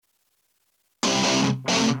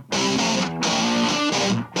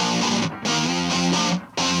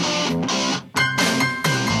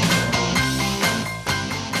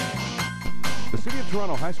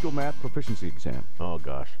Toronto High School Math Proficiency Exam. Oh,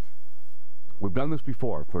 gosh. We've done this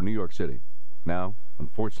before for New York City. Now,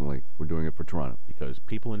 unfortunately, we're doing it for Toronto. Because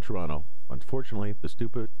people in Toronto, unfortunately, the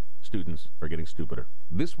stupid students are getting stupider.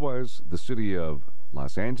 This was the city of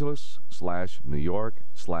Los Angeles / New York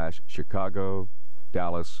 / Chicago,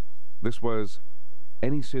 Dallas. This was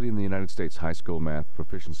any city in the United States high school math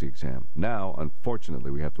proficiency exam. Now,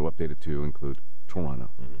 unfortunately, we have to update it to include Toronto.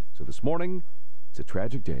 So this morning, it's a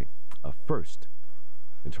tragic day, a first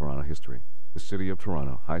in Toronto history. The city of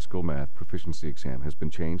Toronto high school math proficiency exam has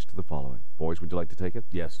been changed to the following. Boys, would you like to take it?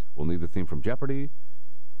 Yes. We'll need the theme from Jeopardy,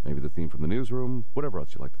 maybe the theme from the newsroom, whatever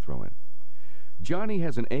else you'd like to throw in. Johnny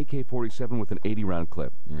has an AK-47 with an 80-round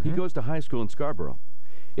clip. He goes to high school in Scarborough.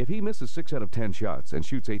 If he misses 6 out of 10 shots and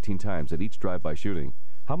shoots 18 times at each drive-by shooting,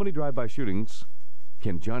 how many drive-by shootings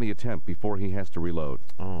can Johnny attempt before he has to reload?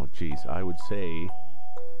 Oh, geez. I would say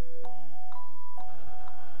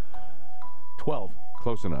 12.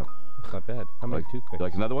 Close enough. Not bad. How many toothpicks? You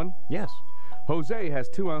like another one? Yes. Jose has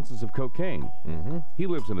 2 ounces of cocaine. He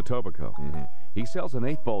lives in Etobicoke. He sells an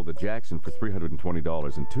 8-ball to Jackson for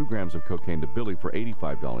 $320 and 2 grams of cocaine to Billy for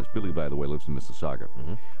 $85. Billy, by the way, lives in Mississauga.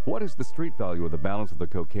 What is the street value of the balance of the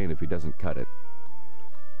cocaine if he doesn't cut it?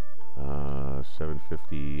 $750,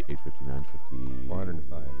 $850, $950.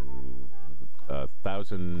 405.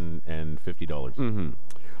 $1,050.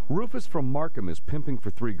 Rufus from Markham is pimping for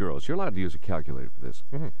 3 girls. You're allowed to use a calculator for this.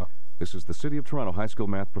 This is the City of Toronto High School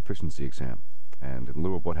Math Proficiency Exam. And in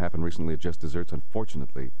lieu of what happened recently at Just Desserts,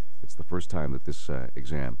 unfortunately, it's the first time that this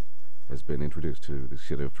exam has been introduced to the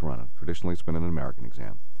City of Toronto. Traditionally, it's been an American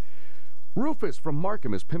exam. Rufus from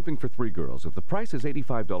Markham is pimping for 3 girls. If the price is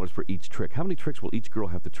 $85 for each trick, how many tricks will each girl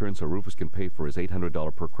have to turn so Rufus can pay for his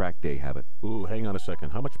 $800 per crack day habit? Ooh, hang on a second.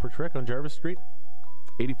 How much per trick on Jarvis Street?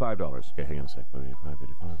 $85. Okay, hang on a sec.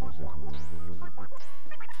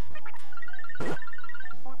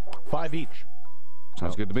 5 each.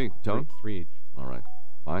 Sounds good to me. Tony? 3 each. All right.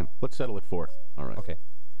 Fine. Let's settle it 4. All right. Okay.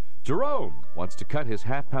 Jerome wants to cut his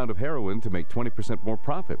half-pound of heroin to make 20% more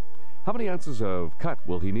profit. How many ounces of cut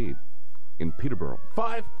will he need in Peterborough?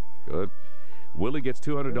 5. Good. Willie gets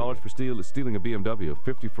 $200 for stealing a BMW,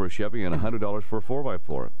 $50 for a Chevy, and $100 for a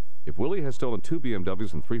 4x4. If Willie has stolen 2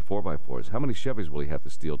 BMWs and 3 4x4s, how many Chevys will he have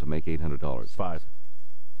to steal to make $800? 5.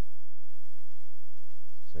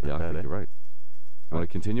 Yeah, I think you're right. You want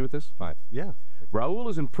to continue with this? 5. Yeah. Raul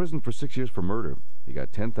is in prison for 6 years for murder. He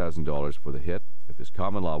got $10,000 for the hit. If his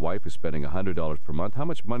common-law wife is spending $100 per month, how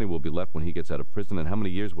much money will be left when he gets out of prison, and how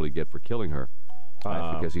many years will he get for killing her?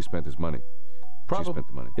 5, because he spent his money. She spent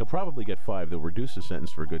the money. He'll probably get 5. They'll reduce the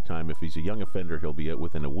sentence for a good time. If he's a young offender, he'll be out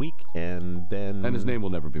within a week, and then... And his name will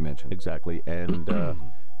never be mentioned. Exactly. And there'll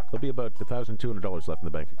be about $1,200 left in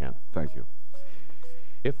the bank account. Thank you.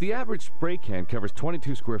 If the average spray can covers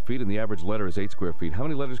 22 square feet and the average letter is 8 square feet, how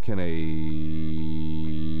many letters can a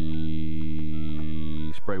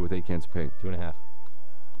spray with 8 cans of paint? 2.5.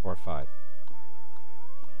 Or 5.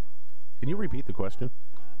 Can you repeat the question?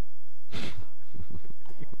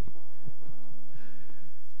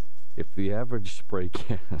 If the average spray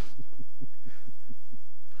can...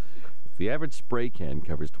 If the average spray can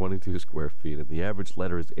covers 22 square feet and the average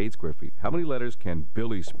letter is 8 square feet, how many letters can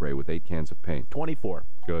Billy spray with 8 cans of paint? 24.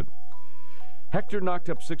 Good. Hector knocked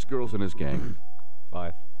up 6 girls in his gang.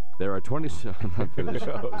 5. There are 27... Oh,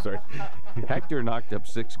 sorry. Hector knocked up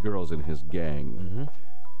 6 girls in his gang.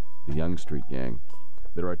 The Young Street Gang.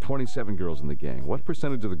 There are 27 girls in the gang. What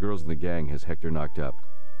percentage of the girls in the gang has Hector knocked up?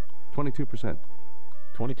 22%.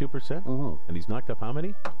 22%? And he's knocked up how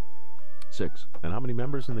many? 6. And how many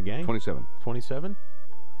members in the gang? 27. 27?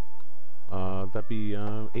 That'd be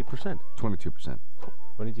 8%. 22%.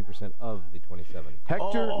 22% of the 27.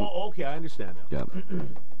 Hector... Oh, okay, I understand now. Yeah.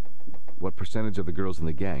 What percentage of the girls in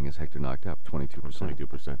the gang has Hector knocked up? 22%.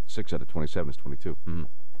 22%. 6 out of 27 is 22.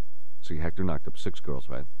 See, Hector knocked up 6 girls,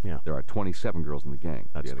 right? Yeah. There are 27 girls in the gang.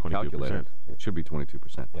 That's if you had a 22%. calculator, it should be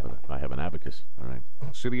 22%. Yeah. I have an abacus. All right.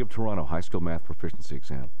 City of Toronto High School Math Proficiency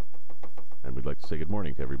Exam. And we'd like to say good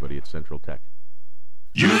morning to everybody at Central Tech.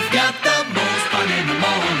 You've got the most fun in the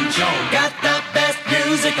morning show. Got the best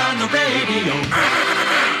music on the radio.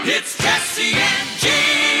 It's Jesse and G.